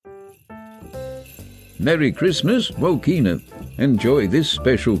Merry Christmas, Mokina. Enjoy this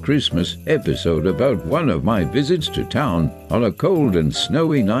special Christmas episode about one of my visits to town on a cold and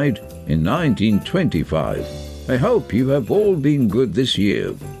snowy night in 1925. I hope you have all been good this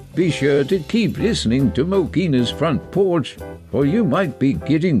year. Be sure to keep listening to Mokina's Front Porch, or you might be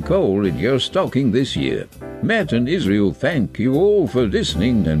getting coal in your stocking this year. Matt and Israel thank you all for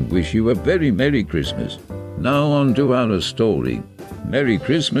listening and wish you a very Merry Christmas. Now on to our story. Merry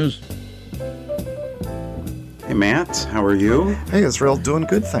Christmas. Hey Matt, how are you? Hey Israel, doing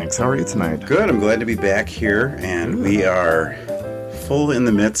good, thanks. How are you tonight? Good, I'm glad to be back here, and we are full in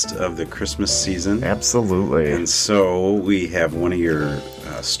the midst of the Christmas season. Absolutely. And so we have one of your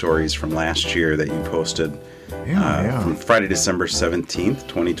stories from last year that you posted from Friday, December 17th,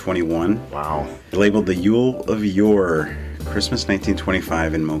 2021. Wow. Labeled The Yule of Yore, Christmas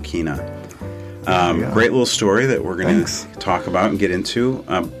 1925 in Mokina. Great little story that we're going to talk about and get into.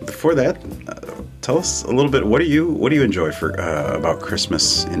 Before that, tell us a little bit. What do you enjoy about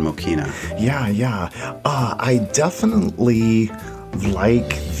Christmas in Mokina? I definitely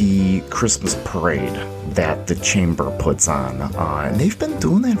like the Christmas parade that the chamber puts on, and they've been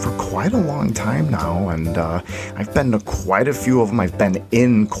doing that for quite a long time now. And I've been to quite a few of them. I've been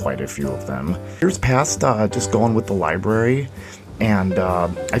in quite a few of them. Years past, just going with the library. And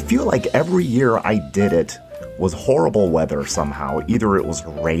I feel like every year I did it was horrible weather somehow. Either it was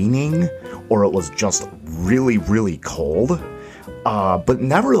raining or it was just really, really cold. But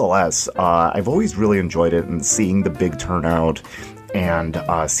nevertheless, I've always really enjoyed it, and seeing the big turnout and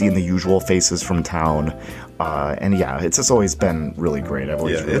seeing the usual faces from town. And it's just always been really great. I've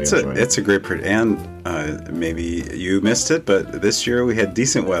always really enjoyed it. It's a great parade. And maybe you missed it, but this year we had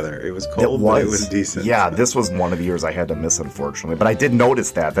decent weather. It was cold, but it was decent. Yeah, this was one of the years I had to miss, unfortunately. But I did notice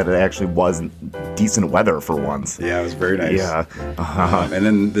that it actually was decent weather for once. Yeah, it was very nice. Yeah. And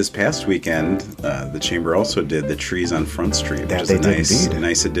then this past weekend, the Chamber also did the trees on Front Street, which is a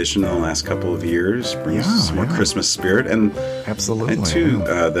nice addition in the last couple of years. Brings some more Christmas spirit. And absolutely. And too,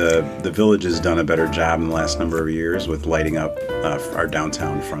 the village has done a better job in the last number of years with lighting up our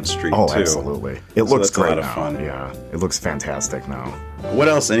downtown Front Street, too. Absolutely. It looks that's great a lot of fun. Yeah, it looks fantastic now. What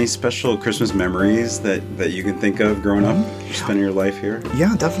else? Any special Christmas memories that you can think of growing up, spending your life here?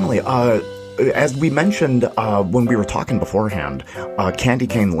 Yeah, definitely. As we mentioned when we were talking beforehand, Candy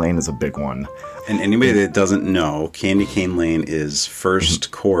Cane Lane is a big one. And anybody that doesn't know, Candy Cane Lane is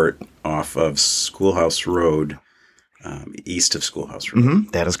First Court off of Schoolhouse Road. East of Schoolhouse Road. Mm-hmm,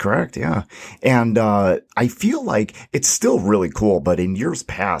 that is correct, yeah. And I feel like it's still really cool, but in years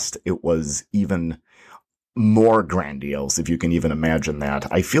past, it was even more grandiose, if you can even imagine that.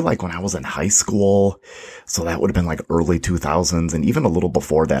 I feel like when I was in high school, so that would have been like early 2000s, and even a little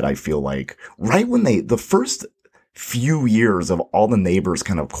before that, I feel like right when the first few years of all the neighbors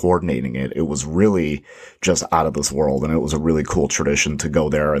kind of coordinating it, it was really just out of this world, and it was a really cool tradition to go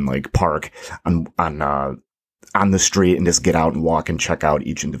there and like park on the street and just get out and walk and check out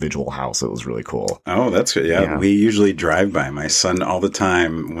each individual house. It was really cool. Oh, that's good. Yeah. We usually drive by my son all the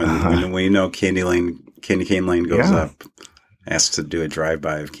time when we know Candy Cane Lane goes up. Asks to do a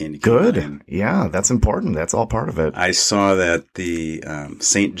drive-by of Candy Cane Lane. Good. Yeah, that's important. That's all part of it. I saw that the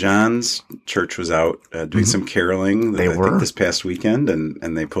St. John's Church was out doing some caroling. I think this past weekend,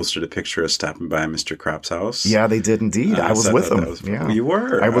 and they posted a picture of stopping by Mr. Kropp's house. Yeah, they did indeed. I was with them. Yeah, you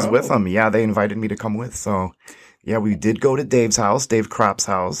were? I was with them. Yeah, they invited me to come with. So, yeah, we did go to Dave's house, Dave Kropp's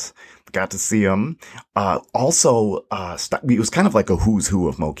house. Got to see him. Also, it was kind of like a who's who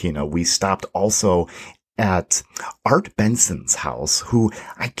of Mokina. We stopped also at Art Benson's house, who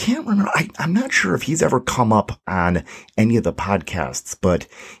I can't remember. I'm not sure if he's ever come up on any of the podcasts, but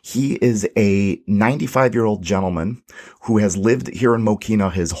he is a 95-year-old gentleman who has lived here in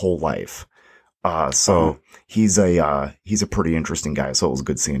Mokina his whole life. He's a pretty interesting guy. So it was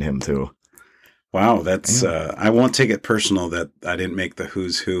good seeing him too. Wow, that's I won't take it personal that I didn't make the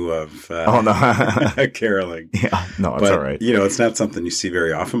who's who of caroling. Yeah, no, it's all right. You know, it's not something you see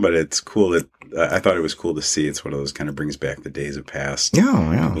very often, but it's cool that I thought it was cool to see. It's one of those kind of brings back the days of past.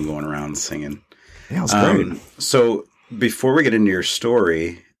 Yeah. People going around singing. Yeah, it's great. So before we get into your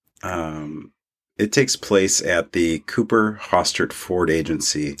story, it takes place at the Cooper Hostert Ford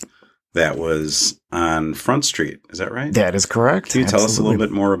Agency that was on Front Street. Is that right? That is correct. Can you tell us a little bit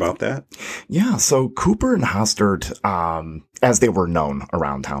more about that? Yeah. So Cooper and Hostert, as they were known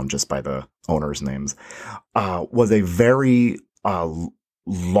around town just by the owners' names, was a very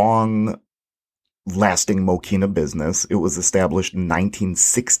long-lasting Mokina business. It was established in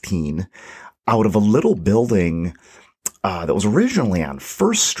 1916 out of a little building that was originally on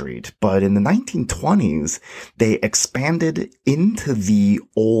First Street, but in the 1920s, they expanded into the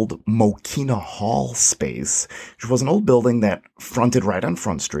old Mokina Hall space, which was an old building that fronted right on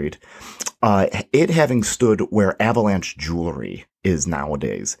Front Street, it having stood where Avalanche Jewelry is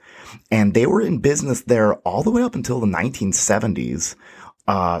nowadays. And they were in business there all the way up until the 1970s,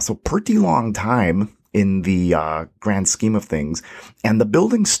 so pretty long time in the grand scheme of things. And the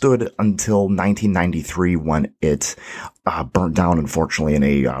building stood until 1993 when it burnt down, unfortunately, in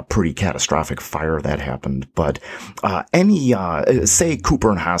a pretty catastrophic fire that happened. But say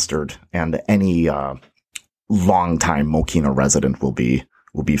Cooper and Hastert and any longtime Mokina resident will be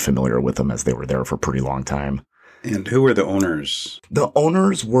familiar with them, as they were there for a pretty long time. And who were the owners? The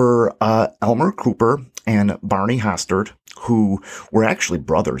owners were Elmer Cooper and Barney Hastert, who were actually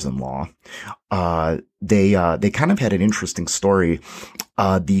brothers-in-law. They kind of had an interesting story.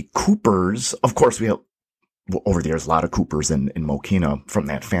 The Coopers, of course, we have over the years a lot of Coopers in Mokina from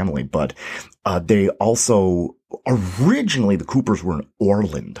that family, but they also originally the Coopers were an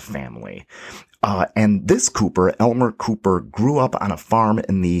Orland family. And this Cooper, Elmer Cooper, grew up on a farm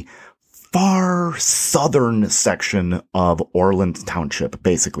in the far southern section of Orland Township,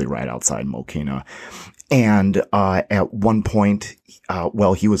 basically right outside Mokina. And at one point,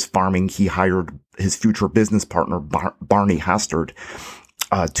 while he was farming, he hired his future business partner, Barney Hastert,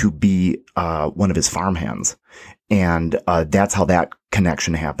 to be one of his farmhands. And that's how that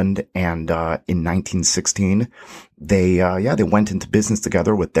connection happened. And in 1916, they went into business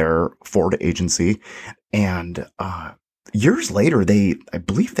together with their Ford agency. And years later, I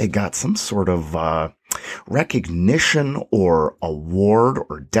believe they got some sort of recognition or award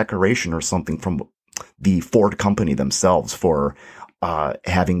or decoration or something from the Ford company themselves for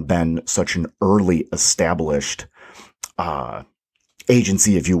having been such an early established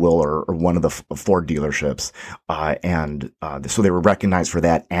agency, if you will, or one of the Ford dealerships. So they were recognized for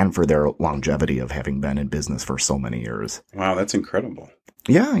that and for their longevity of having been in business for so many years. Wow, that's incredible.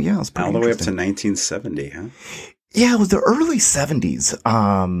 Yeah, it was pretty all the way up to 1970, huh? Yeah, it was the early 70s.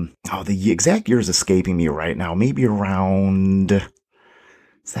 The exact year is escaping me right now. Maybe around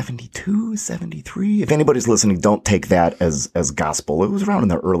 72, 73. If anybody's listening, don't take that as gospel. It was around in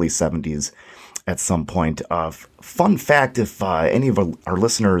the early 70s at some point. Fun fact, if any of our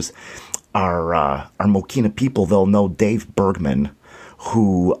listeners are Mokina people, they'll know Dave Bergman,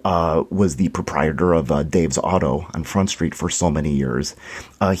 who was the proprietor of Dave's Auto on Front Street for so many years.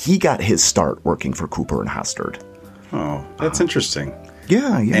 He got his start working for Cooper and Hastert. Oh, that's interesting.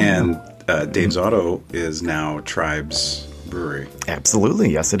 Yeah. And Dave's Auto is now Tribe's Brewery.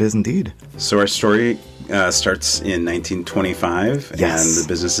 Absolutely. Yes, it is indeed. So our story starts in 1925, yes. And the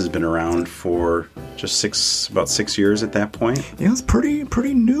business has been around for just about 6 years at that point. Yeah, it's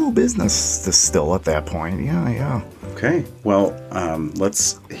pretty new business still at that point. Yeah. Okay, well,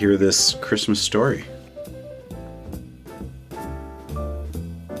 let's hear this Christmas story.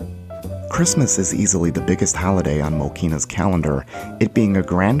 Christmas is easily the biggest holiday on Mokina's calendar, it being a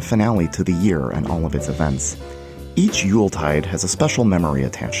grand finale to the year and all of its events. Each Yuletide has a special memory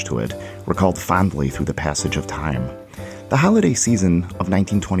attached to it, recalled fondly through the passage of time. The holiday season of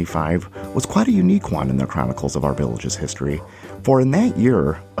 1925 was quite a unique one in the chronicles of our village's history, for in that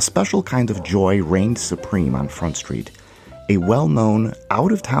year, a special kind of joy reigned supreme on Front Street. A well-known,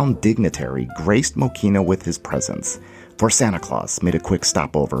 out-of-town dignitary graced Mokina with his presence, for Santa Claus made a quick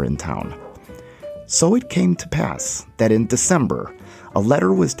stopover in town. So it came to pass that in December, a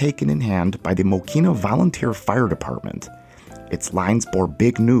letter was taken in hand by the Mokina Volunteer Fire Department. Its lines bore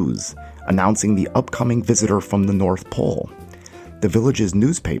big news, announcing the upcoming visitor from the North Pole. The village's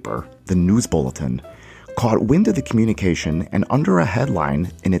newspaper, the News Bulletin, caught wind of the communication and under a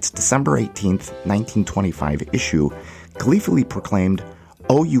headline in its December 18, 1925 issue, gleefully proclaimed,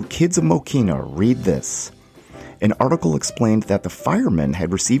 "Oh, you kids of Mokina, read this." An article explained that the fireman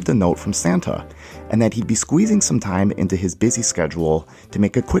had received a note from Santa and that he'd be squeezing some time into his busy schedule to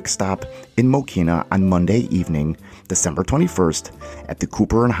make a quick stop in Mokina on Monday evening, December 21st, at the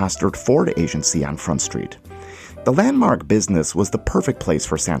Cooper and Hastert Ford Agency on Front Street. The landmark business was the perfect place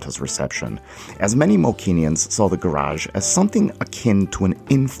for Santa's reception, as many Mokinians saw the garage as something akin to an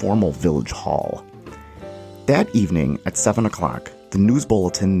informal village hall. That evening at 7 o'clock, the News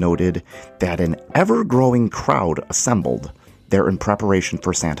Bulletin noted that an ever-growing crowd assembled there in preparation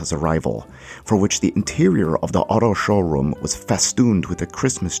for Santa's arrival, for which the interior of the auto showroom was festooned with a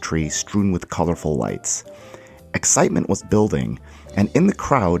Christmas tree strewn with colorful lights. Excitement was building, and in the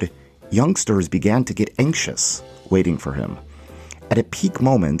crowd, youngsters began to get anxious, waiting for him. At a peak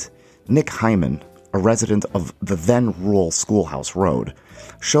moment, Nick Hyman, a resident of the then rural Schoolhouse Road,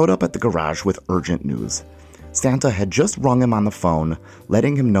 showed up at the garage with urgent news. Santa had just rung him on the phone,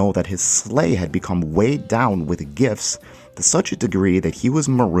 letting him know that his sleigh had become weighed down with gifts to such a degree that he was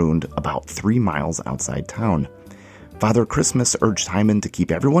marooned about 3 miles outside town. Father Christmas urged Hyman to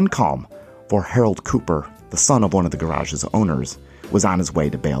keep everyone calm, for Harold Cooper, the son of one of the garage's owners, was on his way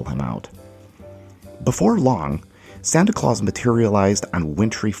to bail him out. Before long, Santa Claus materialized on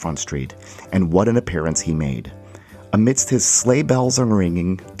Wintry Front Street, and what an appearance he made. Amidst his sleigh bells and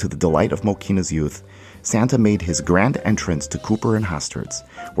ringing, to the delight of Mokina's youth, Santa made his grand entrance to Cooper and Hostards,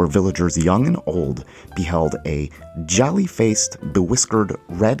 where villagers young and old beheld a jolly-faced, bewhiskered,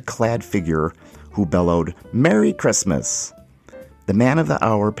 red-clad figure who bellowed, "Merry Christmas!" The man of the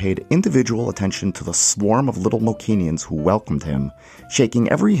hour paid individual attention to the swarm of little Mokinians who welcomed him, shaking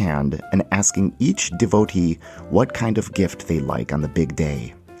every hand and asking each devotee what kind of gift they like on the big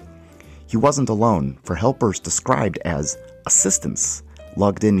day. He wasn't alone, for helpers described as assistants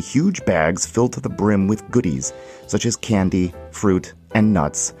lugged in huge bags filled to the brim with goodies such as candy, fruit, and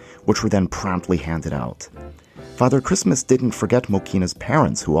nuts, which were then promptly handed out. Father Christmas didn't forget Mokina's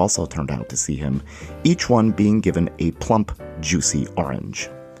parents, who also turned out to see him, each one being given a plump, juicy orange.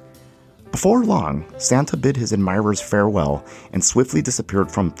 Before long, Santa bid his admirers farewell and swiftly disappeared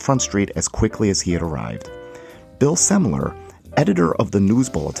from Front Street as quickly as he had arrived. Bill Semler, editor of the News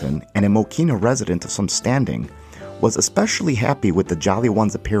Bulletin and a Mokina resident of some standing, was especially happy with the Jolly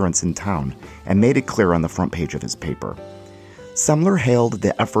One's appearance in town and made it clear on the front page of his paper. Semler hailed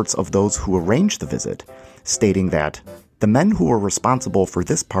the efforts of those who arranged the visit, stating that the men who were responsible for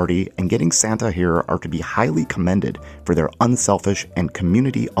this party and getting Santa here are to be highly commended for their unselfish and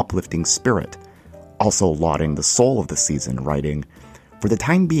community-uplifting spirit, also lauding the soul of the season, writing, "For the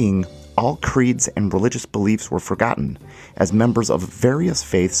time being, all creeds and religious beliefs were forgotten, as members of various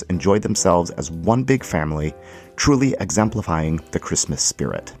faiths enjoyed themselves as one big family, truly exemplifying the Christmas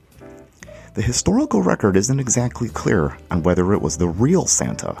spirit." The historical record isn't exactly clear on whether it was the real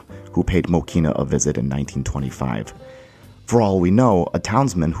Santa who paid Mokina a visit in 1925. For all we know, a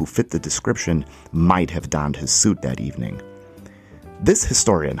townsman who fit the description might have donned his suit that evening. This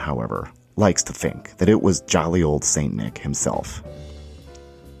historian, however, likes to think that it was jolly old Saint Nick himself.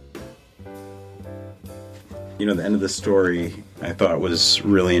 You know, the end of the story I thought was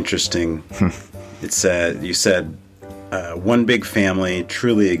really interesting. It said, you said, one big family,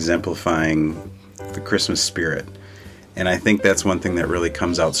 truly exemplifying the Christmas spirit. And I think that's one thing that really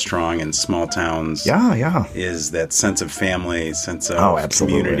comes out strong in small towns. Yeah. Is that sense of family, sense of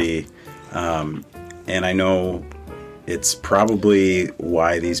community. And I know it's probably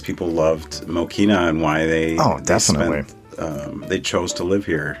why these people loved Mokina and why they they chose to live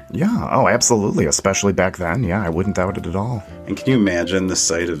here. Yeah, absolutely. Especially back then. Yeah, I wouldn't doubt it at all. And can you imagine the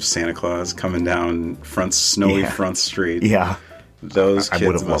sight of Santa Claus coming down snowy Front Street? Yeah. Those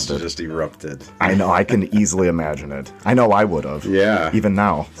kids must have just erupted. I know, I can easily imagine it. I know I would have. Yeah. Even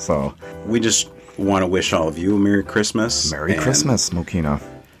now, so. We just want to wish all of you a Merry Christmas. Merry Christmas, Mokina.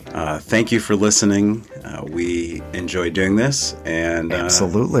 Thank you for listening. We enjoy doing this, and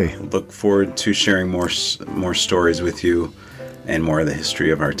absolutely look forward to sharing more stories with you and more of the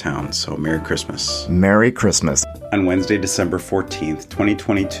history of our town. So Merry Christmas. Merry Christmas. On Wednesday, December 14th,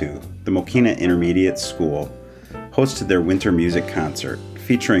 2022, the Mokina Intermediate School hosted their winter music concert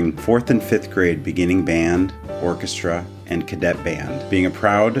featuring 4th and 5th grade beginning band, orchestra, and cadet band. Being a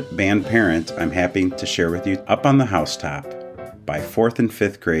proud band parent, I'm happy to share with you Up on the Housetop by 4th and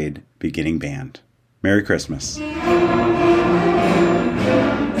 5th grade beginning band. Merry Christmas.